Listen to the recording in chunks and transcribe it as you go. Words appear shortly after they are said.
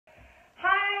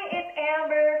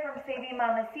Baby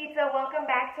Mamacita. Welcome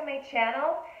back to my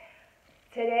channel.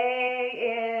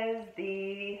 Today is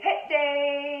the Hit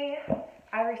Day.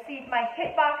 I received my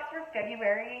Hit box for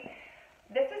February.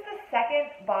 This is the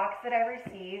second box that I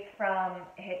received from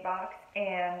Hit box,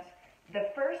 and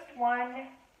the first one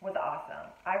was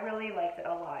awesome. I really liked it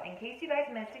a lot. In case you guys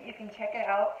missed it, you can check it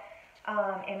out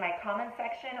in my comment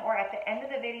section, or at the end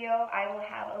of the video I will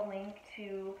have a link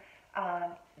to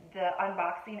the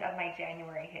unboxing of my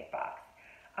January Hit box.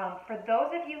 For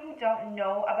those of you who don't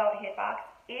know about Hitbox,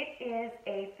 it is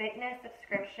a fitness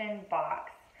subscription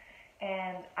box.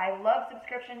 And I love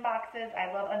subscription boxes.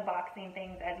 I love unboxing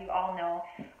things, as you all know.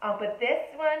 But this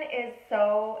one is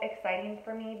so exciting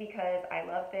for me because I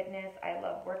love fitness. I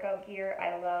love workout gear.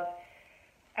 I love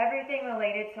everything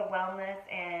related to wellness,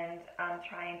 and I'm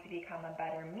trying to become a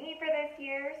better me for this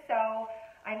year. So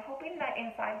I'm hoping that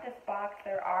inside this box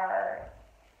there are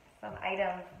some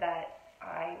items that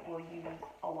I will use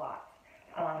a lot.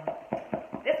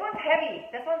 This one's heavy.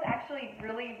 This one's actually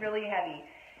really, really heavy.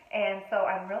 And so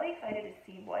I'm really excited to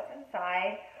see what's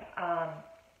inside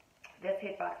this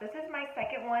Hit box. This is my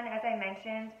second one, as I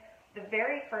mentioned. The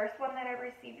very first one that I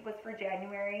received was for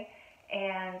January,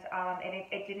 and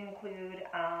it did include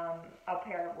a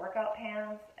pair of workout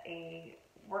pants, a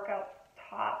workout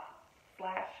top /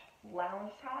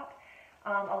 lounge top,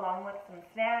 along with some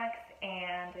snacks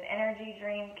and an energy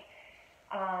drink.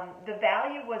 The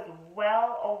value was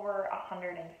well over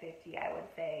 $150, I would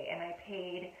say, and I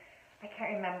paid, I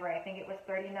can't remember, I think it was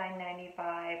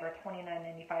 $39.95 or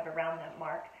 $29.95, around that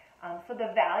mark. So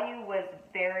the value was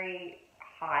very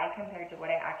high compared to what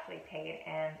I actually paid,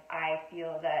 and I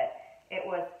feel that it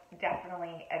was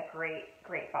definitely a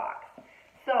great box.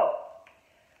 So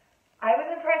I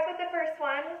was impressed with the first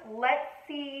one. Let's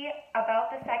see about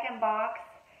the second box.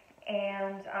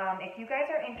 And if you guys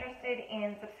are interested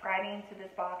in subscribing to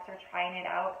this box or trying it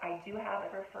out, I do have a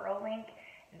referral link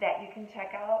that you can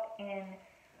check out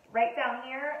right down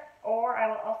here, or I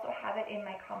will also have it in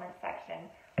my comment section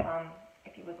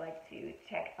if you would like to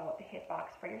check out the Hit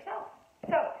box for yourself.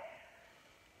 So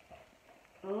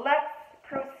let's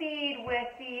proceed with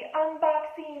the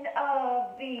unboxing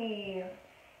of the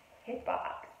Hit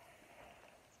box.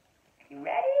 You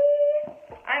ready?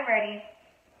 I'm ready.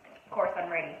 Of course I'm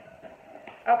ready.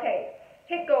 Okay,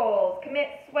 Hit goals. Commit,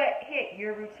 sweat, hit.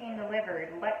 Your routine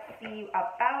delivered. Let's see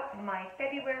about my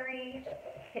February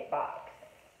Hit box.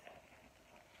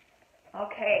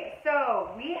 Okay,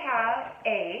 so we have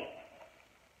a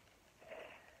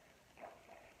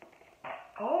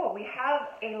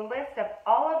list of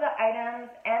all of the items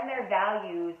and their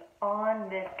values on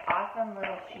this awesome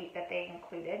little sheet that they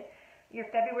included. Your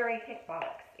February Hit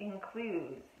box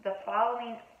includes the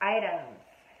following items,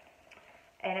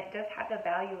 and it does have the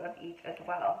value of each as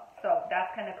well. So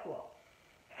that's kind of cool.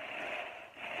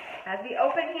 As we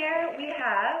open here, we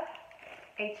have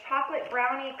a chocolate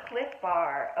brownie Clif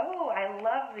Bar. Oh, I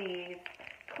love these.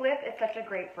 Clif is such a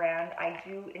great brand. I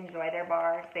do enjoy their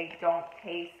bars. They don't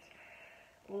taste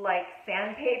like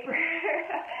sandpaper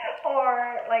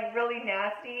or like really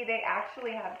nasty. They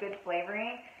actually have good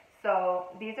flavoring. So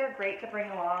these are great to bring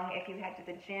along if you head to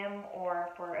the gym or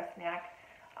for a snack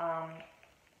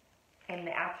in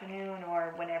the afternoon,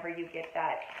 or whenever you get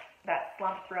that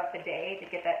slump throughout the day to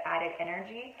get that added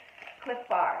energy. Clif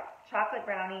Bar, chocolate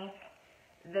brownie.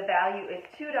 The value is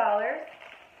 $2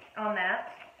 on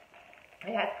that.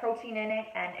 It has protein in it,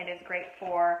 and it is great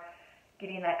for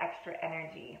getting that extra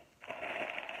energy.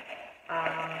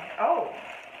 Oh,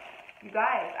 you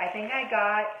guys, I think I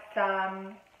got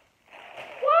some...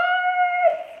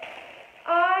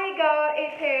 I got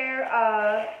a pair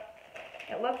of,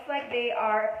 it looks like they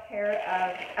are a pair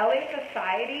of LA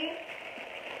Society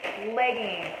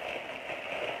leggings.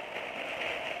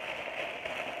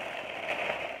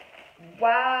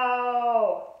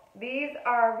 Wow. These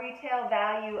are retail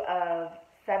value of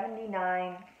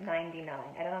 $79.99.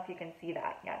 I don't know if you can see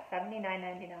that. Yeah,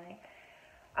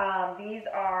 $79.99. These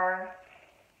are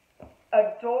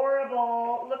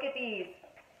adorable. Look at these.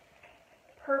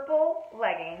 Purple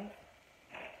leggings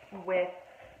with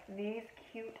these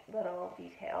cute little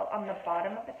details on the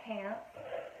bottom of the pants.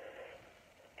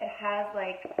 It has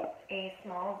like a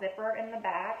small zipper in the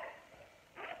back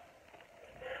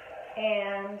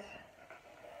and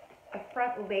a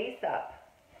front lace up.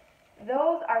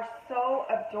 Those are so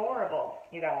adorable,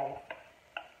 you guys.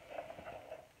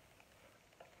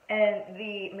 And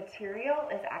the material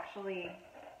is actually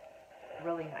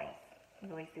really nice.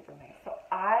 Really super nice. So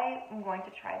I am going to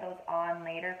try those on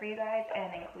later for you guys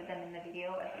and include them in the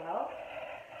video as well.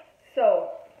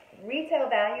 So retail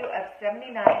value of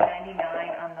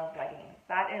 $79.99 on those leggings.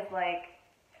 That is like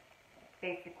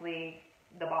basically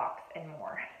the box and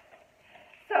more.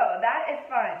 So that is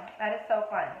fun. That is so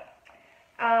fun.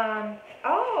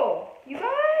 Oh, you guys,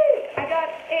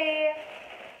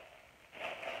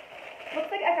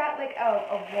 looks like I got like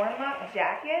a warm-up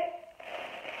jacket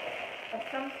of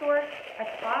some sort, a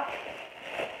top.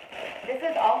 This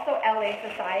is also LA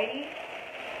Society.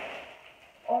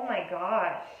 Oh my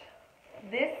gosh.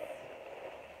 This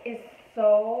is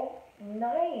so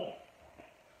nice.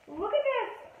 Look at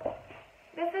this.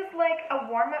 This is like a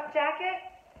warm-up jacket.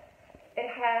 It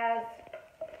has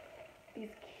these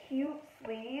cute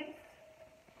sleeves.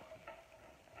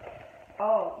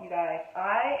 Oh, you guys,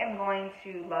 I am going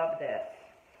to love this.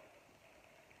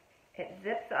 It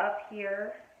zips up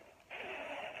here.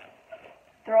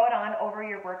 Throw it on over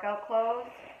your workout clothes.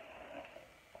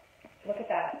 Look at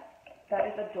that. That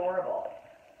is adorable.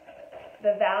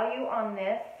 The value on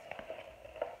this,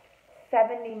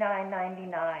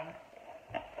 $79.99.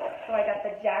 So I got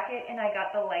the jacket and I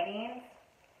got the leggings.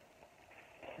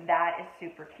 That is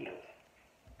super cute.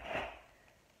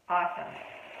 Awesome.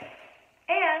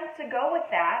 And to go with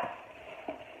that,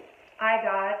 I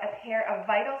got a pair of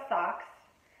Vitasox.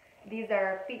 These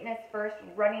are Fitness First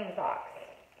running socks.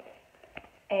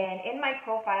 And in my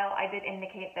profile, I did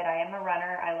indicate that I am a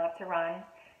runner. I love to run.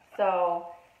 So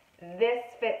this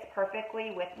fits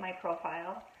perfectly with my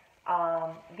profile.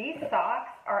 These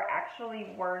socks are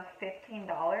actually worth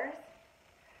 $15.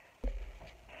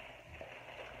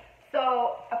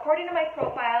 So according to my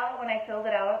profile, when I filled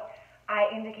it out, I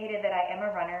indicated that I am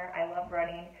a runner. I love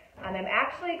running. I'm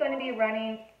actually going to be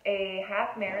running a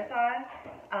half marathon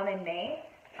in May.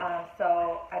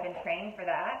 So I've been training for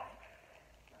that.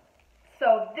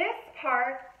 So this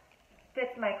part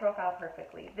fits my profile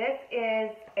perfectly. This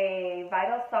is a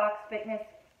Vitasox Fitness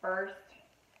First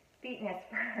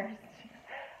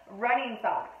running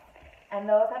socks. And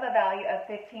those have a value of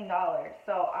 $15.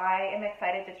 So I am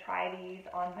excited to try these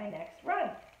on my next run.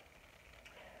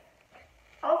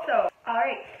 Also,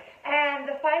 alright, and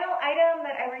the final item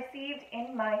that I received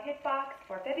in my hit box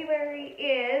for February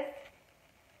is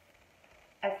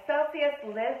a Celsius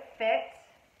Live Fit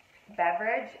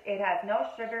beverage. It has no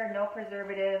sugar, no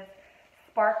preservatives,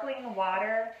 sparkling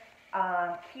water.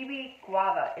 Kiwi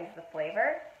Guava is the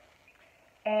flavor.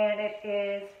 And it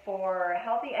is for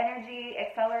healthy energy,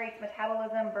 accelerates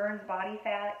metabolism, burns body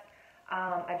fat.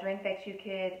 A drink that you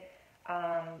could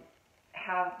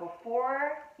have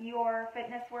before your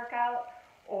fitness workout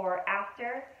or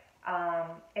after.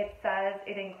 It says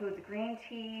it includes green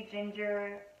tea,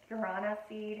 ginger, guarana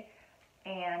seed,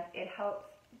 and it helps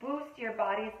boost your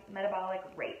body's metabolic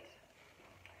rate.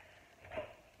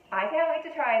 I can't wait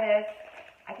to try this.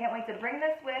 I can't wait to bring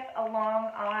this with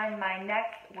along on my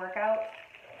next workout.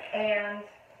 And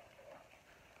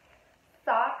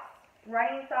socks,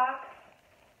 running socks,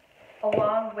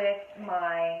 along with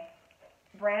my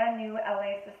brand new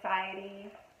LA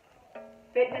Society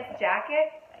fitness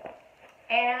jacket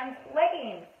and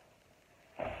leggings.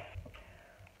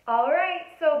 Alright,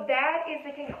 so that is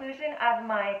the conclusion of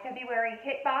my February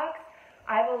hit box.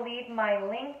 I will leave my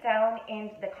link down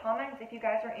in the comments if you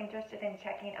guys are interested in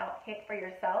checking out Hit for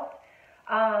yourself.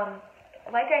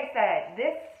 Like I said,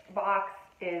 this box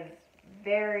is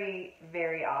very,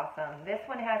 very awesome. This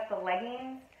one has the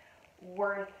leggings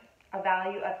worth a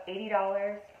value of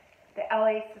 $80. The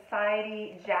LA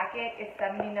Society jacket is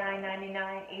 $79.99,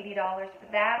 $80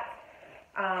 for that.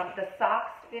 The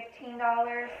socks,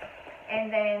 $15.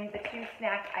 And then the two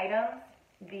snack items,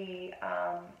 the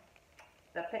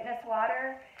fitness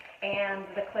water and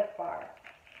the Clif Bar.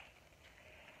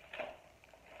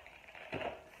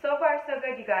 So far, so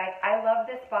good, you guys. I love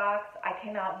this box. I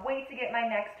cannot wait to get my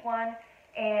next one.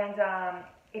 And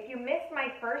if you missed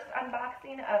my first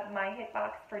unboxing of my hit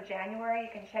box for January, you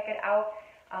can check it out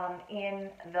in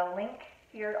the link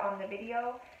here on the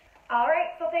video.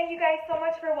 Alright, so thank you guys so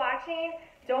much for watching.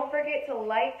 Don't forget to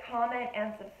like, comment,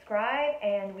 and subscribe.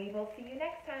 And we will see you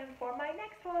next time for my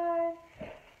next one.